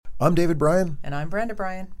I'm David Bryan. And I'm Brenda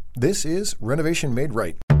Bryan. This is Renovation Made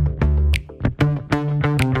Right.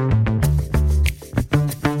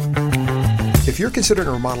 If you're considering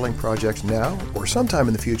a remodeling project now or sometime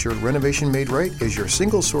in the future, Renovation Made Right is your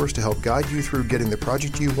single source to help guide you through getting the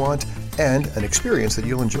project you want and an experience that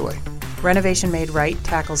you'll enjoy. Renovation Made Right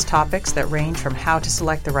tackles topics that range from how to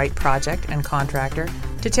select the right project and contractor,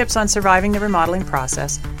 to tips on surviving the remodeling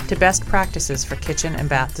process, to best practices for kitchen and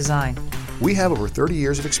bath design. We have over 30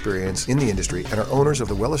 years of experience in the industry and are owners of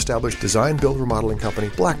the well-established design build remodeling company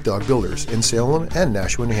Black Dog Builders in Salem and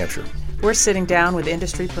Nashua, New Hampshire. We're sitting down with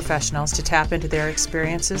industry professionals to tap into their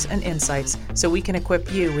experiences and insights so we can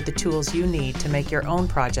equip you with the tools you need to make your own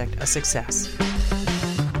project a success.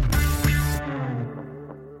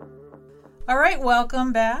 All right,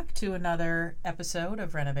 welcome back to another episode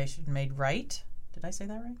of Renovation Made Right. Did I say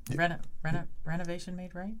that right? Renovation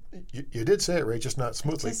Made Right? You did say it right, just not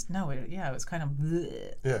smoothly. It was kind of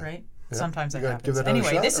bleh, right? Yeah. Sometimes that happens.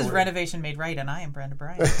 Anyway, this is Renovation Made Right, and I am Brenda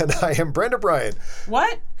Bryan. And I am Brenda Bryan.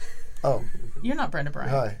 What? Oh. You're not Brenda Bryan.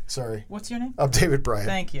 Hi, sorry. What's your name? I'm David Bryan.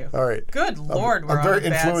 Thank you. All right. Good Lord, we're I'm very on a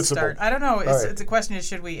bad start. I influenceable. don't know. Right. The question is,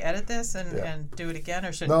 should we edit this and do it again,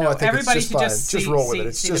 or should no? I think everybody it's just should fine. just roll with it.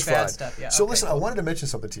 It's see just the bad fine. stuff? Yeah. So okay. listen, I wanted to mention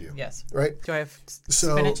something to you. Yes. Right. Do I have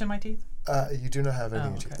spinach in my teeth? You do not have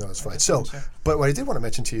any. Okay. No, it's fine. So, but what I did want to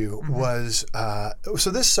mention to you was,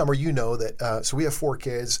 so this summer, you know that, so we have 4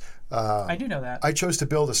 kids. I do know that. I chose to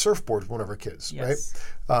build a surfboard with one of our kids, yes.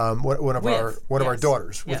 right? One of our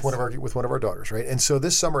daughters, yes. with one of our daughters, right? And so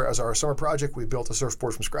this summer, as our summer project, we built a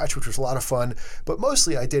surfboard from scratch, which was a lot of fun. But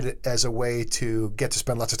mostly, I did it as a way to get to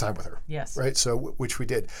spend lots of time with her. Yes. Right. So, which we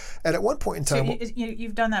did. And at one point in time, so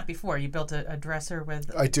you've done that before. You built a dresser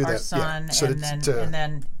with I do our that, son, yeah. So and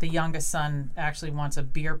then the youngest son actually wants a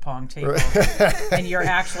beer pong table, and you're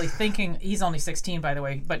actually thinking. He's only 16, by the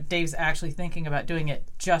way, but Dave's actually thinking about doing it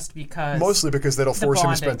just because. Mostly because that'll force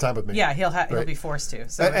him to spend time with me. Yeah, he'll be forced to.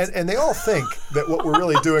 So and they all think that what we're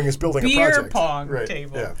really doing is building a project. Beer pong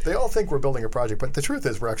table. Yeah, they all think we're building a project, but the truth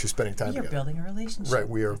is we're actually spending time together. You're building a relationship. Right,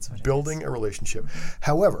 we are building a relationship.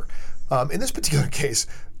 However, in this particular case,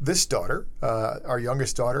 this daughter, our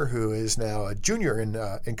youngest daughter, who is now a junior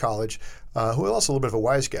in college, who is also a little bit of a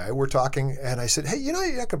wise guy, we're talking, and I said, hey, you're not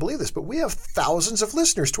going to believe this, but we have thousands of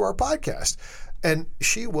listeners to our podcast. And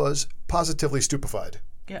she was positively stupefied.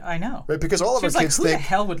 Yeah, I know. Right, because all of our kids who think, the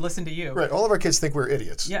hell would listen to you? Right, all of our kids think we're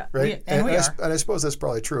idiots. Yeah, right, and we are. And I suppose that's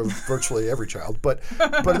probably true of virtually every child. But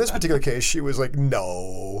in this particular case, she was like,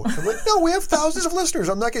 "No." I'm like, "No, we have thousands of listeners."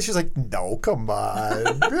 I'm not. She's like, "No, come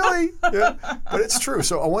on, really?" Yeah, but it's true.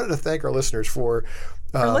 So I wanted to thank our listeners for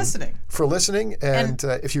listening, and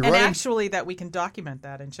if you run actually that we can document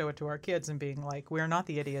that and show it to our kids and being like, we're not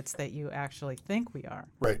the idiots that you actually think we are.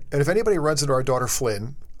 Right, and if anybody runs into our daughter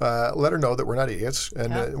Flynn, let her know that we're not idiots,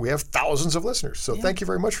 and we have thousands of listeners. So thank you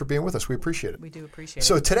very much for being with us. We appreciate it. We do appreciate it.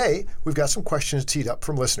 So today we've got some questions teed up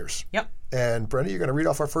from listeners. Yep. And Brenda, you're going to read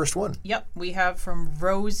off our first one. Yep. We have from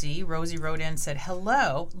Rosie. Rosie wrote in and said,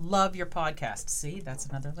 hello, love your podcast. See, that's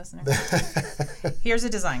another listener. Here's a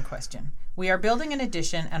design question. We are building an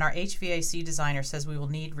addition, and our HVAC designer says we will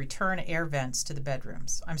need return air vents to the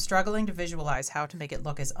bedrooms. I'm struggling to visualize how to make it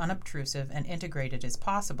look as unobtrusive and integrated as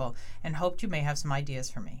possible, and hoped you may have some ideas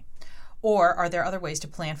for me. Or are there other ways to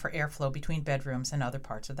plan for airflow between bedrooms and other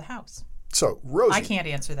parts of the house? So, Rosie. I can't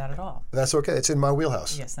answer that at all. That's okay. It's in my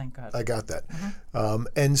wheelhouse. Yes, thank God. I got that. Mm-hmm.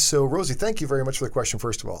 And so, Rosie, thank you very much for the question,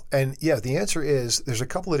 first of all. And yeah, the answer is there's a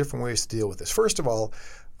couple of different ways to deal with this. First of all,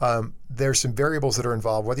 there's some variables that are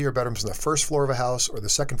involved, whether your bedroom's on the first floor of a house or the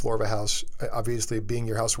second floor of a house. Obviously, being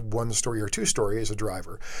your house 1-story or 2-story is a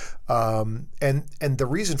driver. And the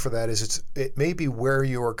reason for that is it may be where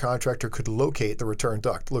your contractor could locate the return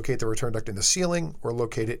duct in the ceiling, or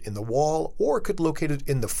locate it in the wall, or could locate it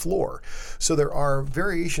in the floor. So there are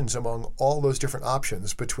variations among all those different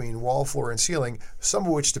options between wall, floor, and ceiling, some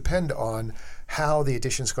of which depend on how the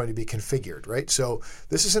addition is going to be configured, right? So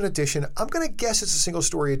this is an addition. I'm going to guess it's a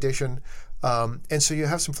single-story addition, and so you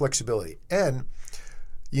have some flexibility. And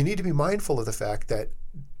you need to be mindful of the fact that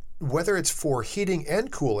whether it's for heating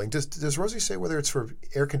and cooling, does Rosie say whether it's for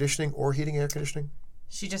air conditioning or heating air conditioning?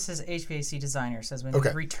 She just says HVAC designer says we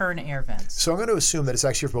need return air vents. So I'm going to assume that it's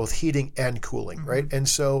actually for both heating and cooling, right? And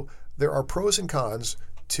so there are pros and cons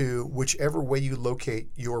to whichever way you locate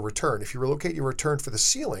your return. If you locate your return for the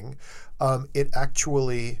ceiling, it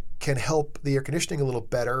actually can help the air conditioning a little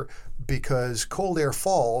better because cold air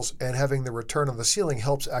falls, and having the return on the ceiling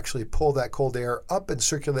helps actually pull that cold air up and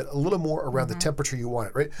circulate a little more around the temperature you want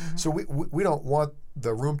it, right? So we don't want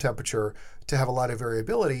the room temperature to have a lot of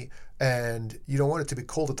variability, and you don't want it to be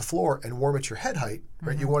cold at the floor and warm at your head height,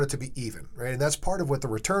 right? You want it to be even, right? And that's part of what the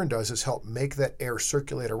return does, is help make that air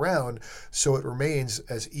circulate around so it remains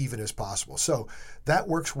as even as possible. So that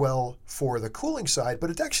works well for the cooling side, but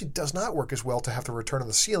it actually does not work as well to have to return on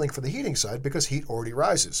the ceiling for the heating side, because heat already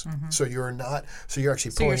rises. So you're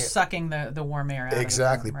actually pulling sucking the warm air out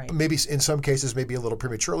exactly. of the room, right. Maybe in some cases, maybe a little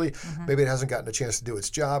prematurely. Maybe it hasn't gotten a chance to do its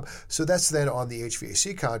job. So that's then on the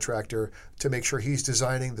HVAC contractor to make sure he's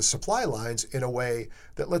designing the supply lines in a way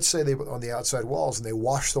that, let's say they on the outside walls and they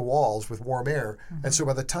wash the walls with warm air, and so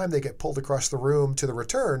by the time they get pulled across the room to the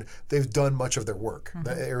return, they've done much of their work.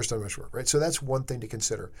 The air's done much work, right? So that's one thing to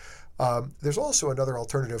consider. There's also another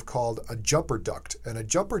alternative called a jumper duct, and a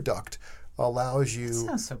jumper duct allows you. That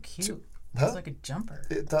sounds so cute. Huh? It's like a jumper.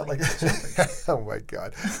 It's not like oh my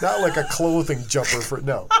God, not like a clothing jumper for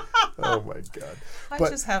no. Oh my God. I'm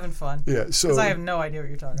just having fun. Yeah, so because I have no idea what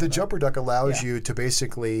you're talking about. The jumper duct allows you to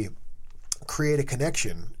basically create a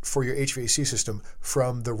connection for your HVAC system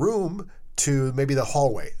from the room to maybe the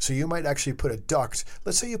hallway. So you might actually put a duct.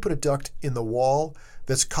 Let's say you put a duct in the wall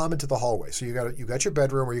that's common to the hallway. So you got your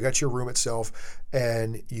bedroom or you got your room itself,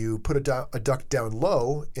 and you put a duct down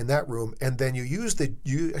low in that room, and then you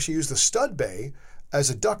actually use the stud bay as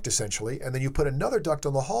a duct essentially, and then you put another duct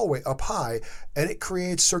on the hallway up high, and it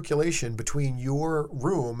creates circulation between your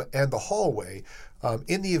room and the hallway.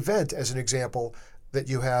 In the event, as an example, that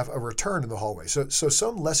you have a return in the hallway. So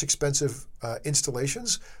some less expensive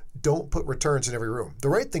installations don't put returns in every room. The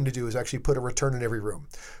right thing to do is actually put a return in every room.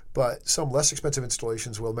 But some less expensive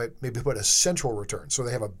installations will maybe put a central return. So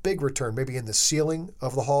they have a big return, maybe in the ceiling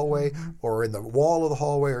of the hallway, or in the wall of the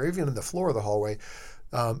hallway, or even in the floor of the hallway.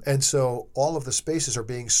 And so all of the spaces are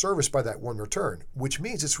being serviced by that one return, which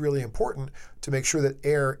means it's really important to make sure that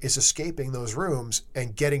air is escaping those rooms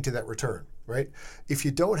and getting to that return, right? If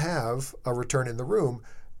you don't have a return in the room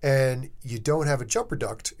and you don't have a jumper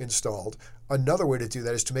duct installed, another way to do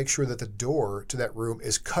that is to make sure that the door to that room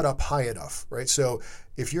is cut up high enough, right? So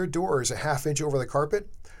if your door is a half inch over the carpet,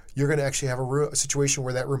 you're going to actually have a situation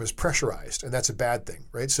where that room is pressurized, and that's a bad thing,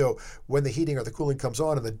 right? So when the heating or the cooling comes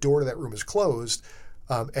on and the door to that room is closed,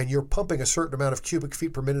 and you're pumping a certain amount of cubic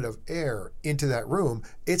feet per minute of air into that room,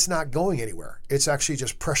 it's not going anywhere. It's actually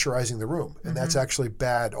just pressurizing the room, and that's actually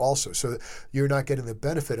bad also. So you're not getting the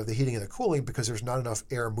benefit of the heating and the cooling because there's not enough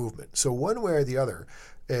air movement. So one way or the other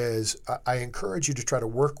is I encourage you to try to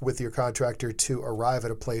work with your contractor to arrive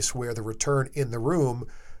at a place where the return in the room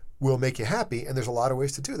will make you happy, and there's a lot of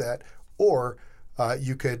ways to do that. Or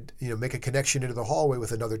you could make a connection into the hallway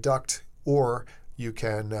with another duct, or you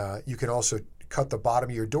can also cut the bottom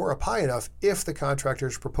of your door up high enough if the contractor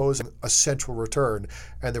is proposing a central return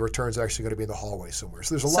and the return is actually going to be in the hallway somewhere.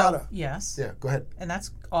 So there's a lot of... Yes. Yeah, go ahead. And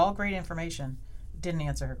that's all great information. Didn't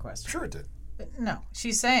answer her question. Sure it did. No,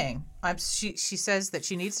 she's saying, she says that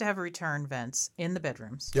she needs to have a return vents in the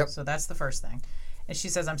bedrooms. Yep. So that's the first thing. And she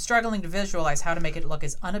says, I'm struggling to visualize how to make it look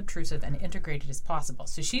as unobtrusive and integrated as possible.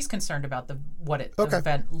 So she's concerned about the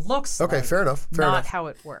vent looks like. Okay, fair enough. Not how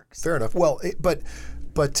it works. Fair enough. Well,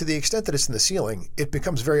 but to the extent that it's in the ceiling, it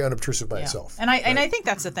becomes very unobtrusive by itself. And I think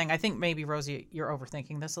that's the thing. I think maybe, Rosie, you're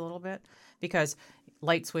overthinking this a little bit, because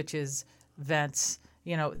light switches, vents,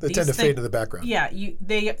 they tend to fade into the background. Yeah,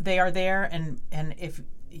 they are there, and if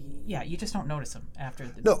you just don't notice them after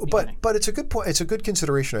the beginning. but it's a good point. It's a good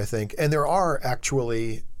consideration, I think. And there are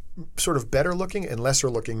actually sort of better looking and lesser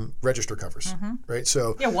looking register covers, right?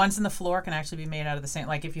 So ones in the floor can actually be made out of the same.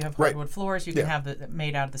 Like if you have hardwood floors, you can have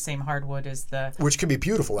made out of the same hardwood as the. Which can be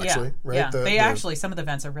beautiful, actually, right? Yeah, some of the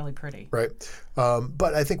vents are really pretty. Right,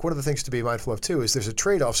 but I think one of the things to be mindful of too is there's a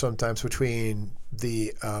trade-off sometimes between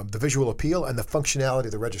the visual appeal and the functionality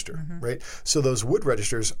of the register, right? So those wood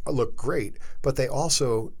registers look great, but they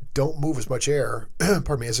also don't move as much air,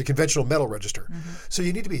 as a conventional metal register. So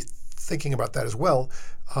you need to be thinking about that as well.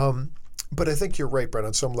 But I think you're right, Brett,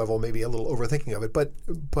 on some level, maybe a little overthinking of it. But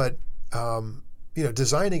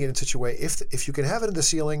designing it in such a way, if you can have it in the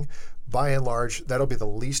ceiling, by and large, that'll be the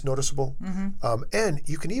least noticeable. And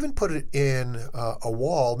you can even put it in a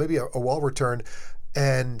wall, maybe a wall return,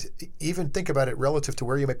 and even think about it relative to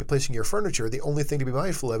where you might be placing your furniture. The only thing to be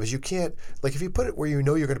mindful of is you can't, like if you put it where you're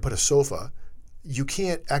going to put a sofa, you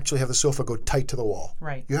can't actually have the sofa go tight to the wall.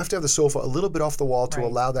 Right. You have to have the sofa a little bit off the wall to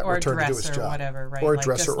allow that return to do its job. Or a dresser or whatever, right? Or a like,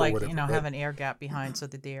 dresser just or like, whatever. have an air gap behind so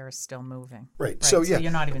that the air is still moving. Right. So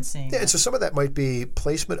you're not even seeing it. it. And so some of that might be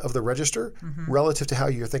placement of the register relative to how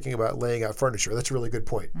you're thinking about laying out furniture. That's a really good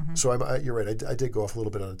point. So you're right. I did go off a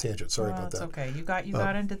little bit on a tangent. Sorry about that. That's okay. You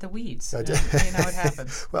got into the weeds. I did. It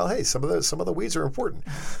happens. Well, hey, some of the weeds are important.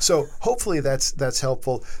 So hopefully that's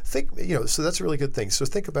helpful. So that's a really good thing. So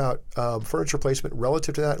think about furniture placement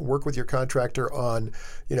relative to that, and work with your contractor on,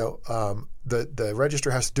 the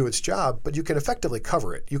register has to do its job, but you can effectively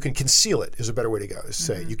cover it. You can conceal it is a better way to go. Is to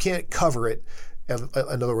say you can't cover it. In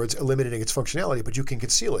other words, eliminating its functionality, but you can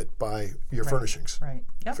conceal it by your furnishings. Right.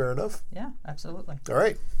 Yep. Fair enough? Yeah, absolutely. All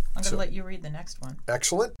right. I'm going to let you read the next one.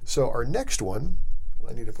 Excellent. So our next one,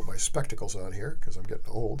 I need to put my spectacles on here because I'm getting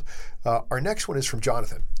old. Our next one is from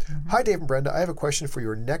Jonathan. Hi, Dave and Brenda. I have a question for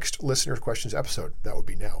your next Listener Questions episode. That would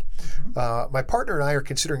be now. My partner and I are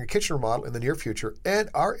considering a kitchen remodel in the near future, and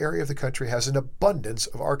our area of the country has an abundance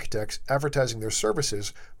of architects advertising their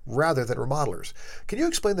services rather than remodelers. Can you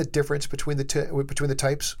explain the difference between the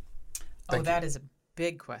types? That is a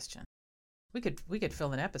big question. We could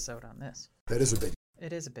fill an episode on this. That is a big.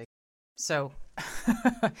 It is a big. So,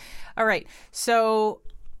 all right. So,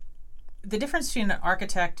 the difference between an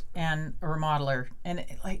architect and a remodeler, and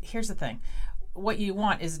here's the thing: what you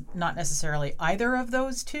want is not necessarily either of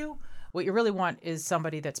those two. What you really want is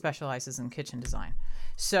somebody that specializes in kitchen design.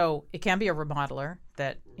 So it can be a remodeler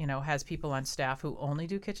that has people on staff who only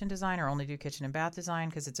do kitchen design or only do kitchen and bath design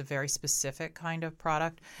because it's a very specific kind of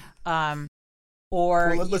product.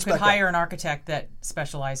 Or you could hire an architect that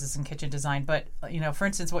specializes in kitchen design. But, for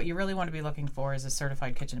instance, what you really want to be looking for is a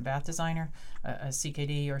certified kitchen and bath designer, a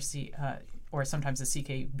CKD or sometimes a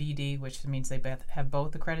CKBD, which means they have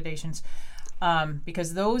both accreditations.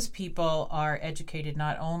 Because those people are educated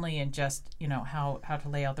not only in just, how to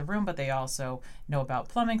lay out the room, but they also know about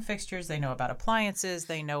plumbing fixtures, they know about appliances,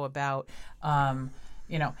 they know about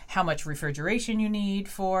how much refrigeration you need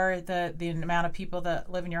for the amount of people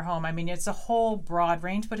that live in your home. I mean, it's a whole broad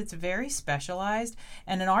range, but it's very specialized.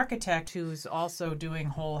 And an architect who's also doing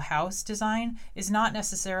whole house design is not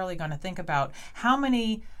necessarily going to think about how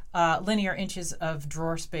many linear inches of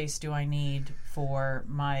drawer space do I need for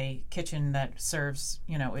my kitchen that serves,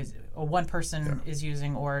 is one person is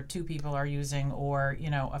using, or two people are using, or,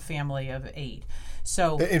 a family of 8.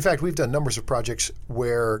 So, in fact, we've done numbers of projects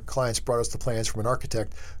where clients brought us the plans from an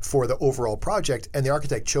architect for the overall project, and the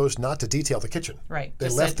architect chose not to detail the kitchen. Right. They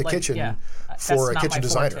left the kitchen for a kitchen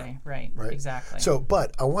designer. Right. Exactly. So,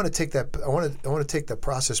 but I want to take that. I want to take the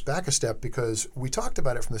process back a step, because we talked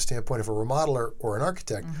about it from the standpoint of a remodeler or an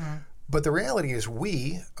architect. But the reality is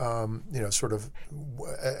we, sort of,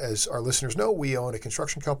 as our listeners know, we own a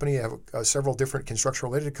construction company, have several different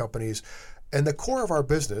construction-related companies. And the core of our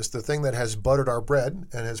business, the thing that has buttered our bread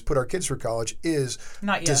and has put our kids through college, is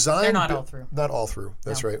not yet. Design. They're not all through. Not all through.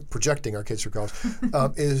 That's right. Projecting our kids through college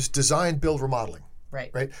is design, build, remodeling.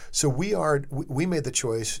 Right. So we made the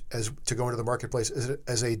choice to go into the marketplace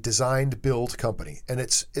as a designed build company, and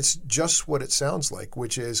it's just what it sounds like,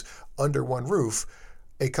 which is under one roof.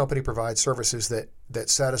 A company provides services that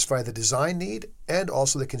satisfy the design need and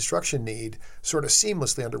also the construction need sort of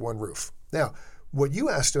seamlessly under one roof. Now, what you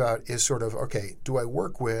asked about is sort of, okay, do I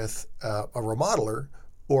work with a remodeler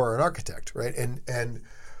or an architect, right? And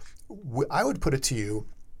I would put it to you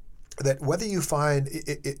that whether you find,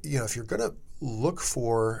 if you're going to look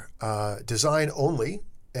for design only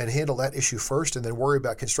and handle that issue first and then worry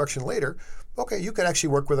about construction later, okay, you could actually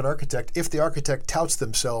work with an architect if the architect touts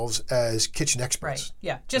themselves as kitchen experts. Right.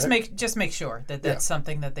 Yeah. Just make sure that that's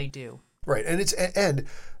something that they do. Right. And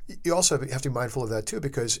you also have to be mindful of that too,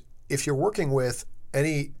 because if you're working with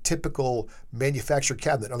any typical manufactured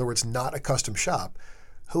cabinet, in other words, not a custom shop,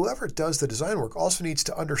 whoever does the design work also needs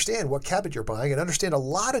to understand what cabinet you're buying and understand a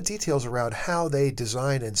lot of details around how they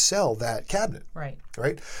design and sell that cabinet. Right.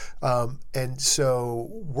 And so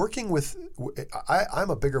working with, I'm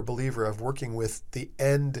a bigger believer of working with the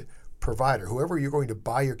end provider. Whoever you're going to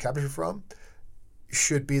buy your cabinetry from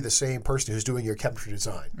should be the same person who's doing your cabinetry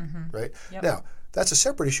design, right? Yep. Now, that's a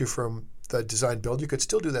separate issue from the design build. You could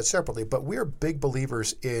still do that separately, but we're big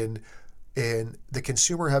believers in the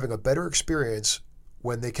consumer having a better experience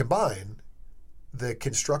when they combine the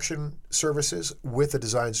construction services with the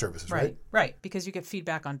design services, right? Right, because you get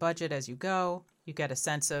feedback on budget as you go. You get a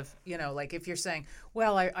sense of, like if you're saying,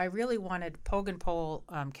 well, I really wanted Pogue and Pole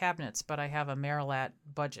cabinets, but I have a Marilat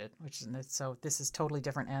budget, so this is totally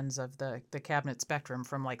different ends of the cabinet spectrum,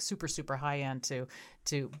 from like super, super high end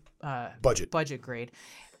to budget grade.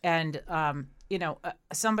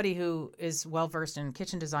 Somebody who is well versed in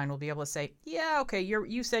kitchen design will be able to say, yeah, okay,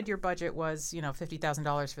 you said your budget was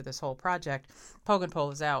 $50,000 for this whole project. Poke and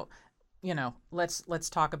pole is out. Let's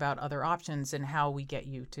talk about other options and how we get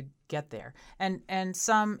you to get there. And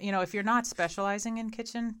some, if you're not specializing in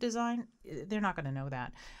kitchen design, they're not going to know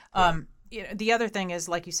that. Right. The other thing is,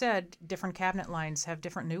 like you said, different cabinet lines have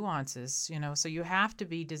different nuances, so you have to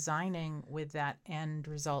be designing with that end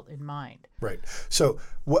result in mind. Right. So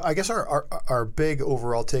I guess our big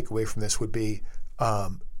overall takeaway from this would be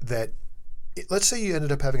that let's say you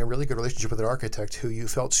ended up having a really good relationship with an architect who you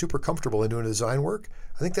felt super comfortable in doing design work.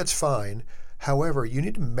 I think that's fine. However, you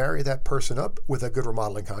need to marry that person up with a good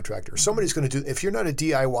remodeling contractor. Somebody's going to do, if you're not a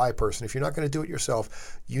DIY person, if you're not going to do it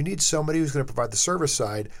yourself, you need somebody who's going to provide the service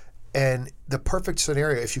side. And the perfect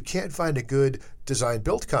scenario, if you can't find a good design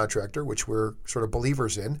build contractor, which we're sort of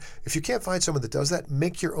believers in, if you can't find someone that does that,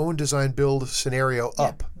 make your own design build scenario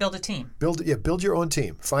up. Build a team. Build your own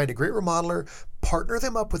team. Find a great remodeler, partner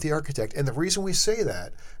them up with the architect. And the reason we say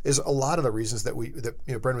that is a lot of the reasons that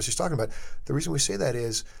Brendan was just talking about. The reason we say that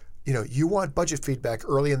is, you want budget feedback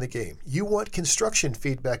early in the game. You want construction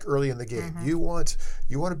feedback early in the game. Mm-hmm. You want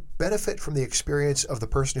to benefit from the experience of the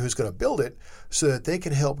person who's going to build it, so that they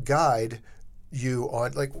can help guide you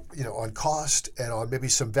on on cost and on maybe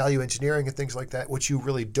some value engineering and things like that. What you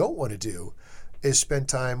really don't want to do is spend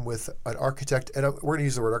time with an architect, and we're going to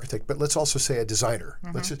use the word architect, but let's also say a designer.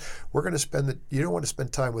 Mm-hmm. You don't want to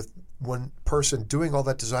spend time with one person doing all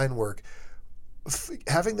that design work,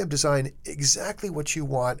 having them design exactly what you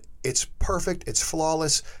want. It's perfect, it's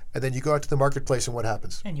flawless, and then you go out to the marketplace and what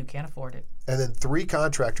happens? And you can't afford it. And then 3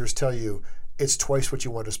 contractors tell you it's twice what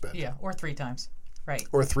you want to spend. Yeah, or 3 times. Right.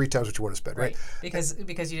 Or 3 times what you want to spend, right? Because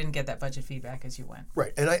you didn't get that budget feedback as you went.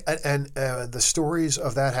 Right. And the stories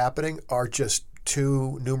of that happening are just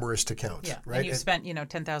too numerous to count. Yeah. Right. And you've spent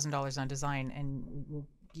 $10,000 on design and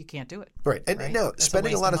you can't do it. Right. And no,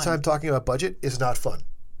 spending a lot of time talking about budget is not fun.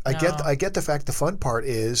 I get the fact the fun part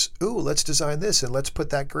is, let's design this and let's put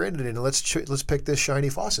that granite in and let's pick this shiny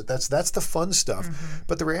faucet. That's the fun stuff. Mm-hmm.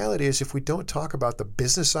 But the reality is, if we don't talk about the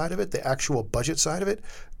business side of it, the actual budget side of it,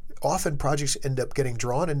 often projects end up getting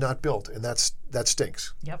drawn and not built, and that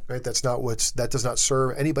stinks. Yep. Right. That does not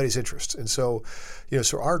serve anybody's interest. And so,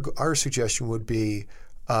 so our suggestion would be,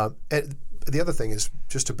 and the other thing is,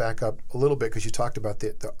 just to back up a little bit, because you talked about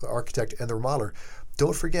the architect and the remodeler.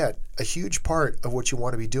 Don't forget, a huge part of what you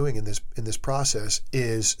want to be doing in this process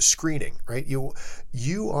is screening, right?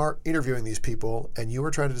 You are interviewing these people, and you are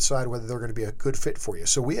trying to decide whether they're going to be a good fit for you.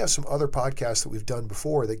 So we have some other podcasts that we've done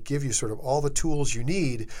before that give you sort of all the tools you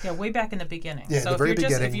need. Yeah, way back in the beginning. Yeah, so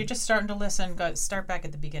if you're just starting to listen, start back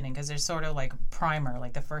at the beginning, because there's sort of like primer,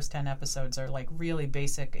 like the first 10 episodes are like really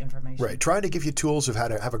basic information. Right, trying to give you tools of how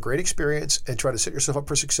to have a great experience and try to set yourself up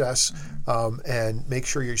for success, and make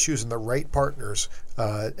sure you're choosing the right partners.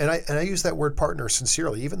 And I use that word partner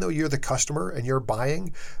sincerely. Even though you're the customer and you're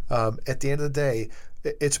buying, at the end of the day,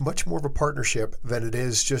 it's much more of a partnership than it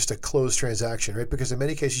is just a closed transaction, right? Because in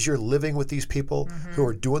many cases, you're living with these people who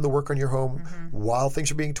are doing the work on your home while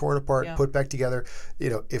things are being torn apart, put back together.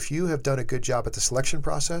 If you have done a good job at the selection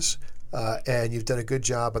process, and you've done a good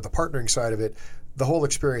job at the partnering side of it, the whole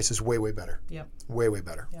experience is way, way better. Yep. Way, way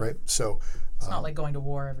better, right? So it's not like going to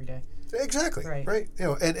war every day. Exactly. Right.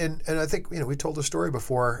 And I think we told a story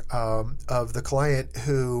before of the client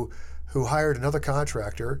who hired another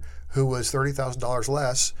contractor who was $30,000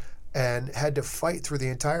 less and had to fight through the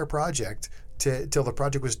entire project till the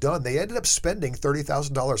project was done. They ended up spending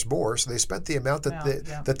 $30,000 more, so they spent the amount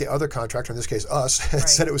that the other contractor, in this case us, had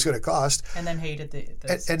said it was going to cost, and then hated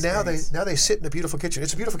the and now they sit in a beautiful kitchen.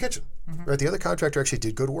 It's a beautiful kitchen, right? The other contractor actually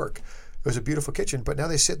did good work. It was a beautiful kitchen, but now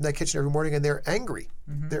they sit in that kitchen every morning and they're angry.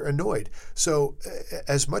 They're annoyed. So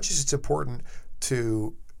as much as it's important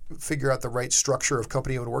to figure out the right structure of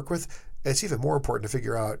company you want to work with, it's even more important to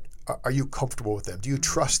figure out, are you comfortable with them? Do you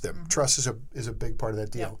trust them? Trust is a big part of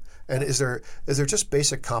that deal. And is there just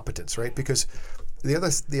basic competence, right? Because the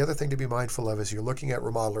other thing to be mindful of as you're looking at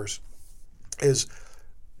remodelers is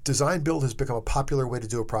design build has become a popular way to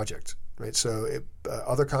do a project. Right, so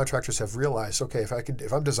other contractors have realized, okay,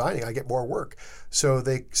 if I'm designing, I get more work. So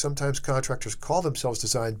sometimes contractors call themselves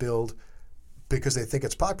design build because they think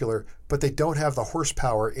it's popular, but they don't have the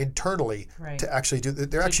horsepower internally to actually do.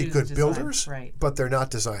 They're actually good builders, but they're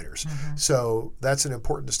not designers. So that's an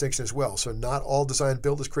important distinction as well. So not all design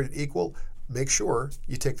build is created equal. Make sure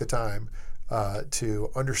you take the time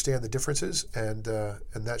to understand the differences, and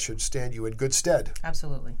that should stand you in good stead.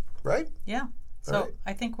 Absolutely. Right? Yeah. So right.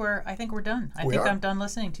 I think we're done. I'm done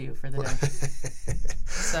listening to you for the day.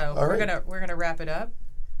 So we're gonna wrap it up.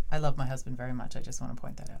 I love my husband very much. I just want to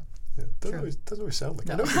point that out. Yeah, doesn't always sound like.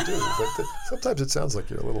 No. I know you do, but sometimes it sounds like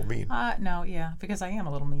you're a little mean. No, yeah, because I am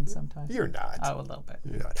a little mean sometimes. You're not. Oh, a little bit.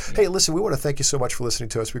 You're not. Yeah. Hey, listen, we want to thank you so much for listening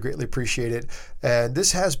to us. We greatly appreciate it. And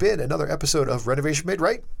this has been another episode of Renovation Made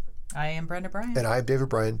Right. I am Brenda Bryan. And I'm David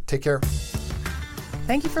Bryan. Take care.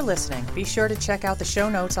 Thank you for listening. Be sure to check out the show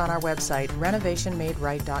notes on our website,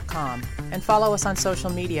 renovationmaderight.com, and follow us on social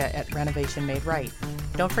media at Renovation Made Right.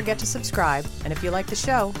 Don't forget to subscribe, and if you like the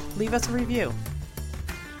show, leave us a review.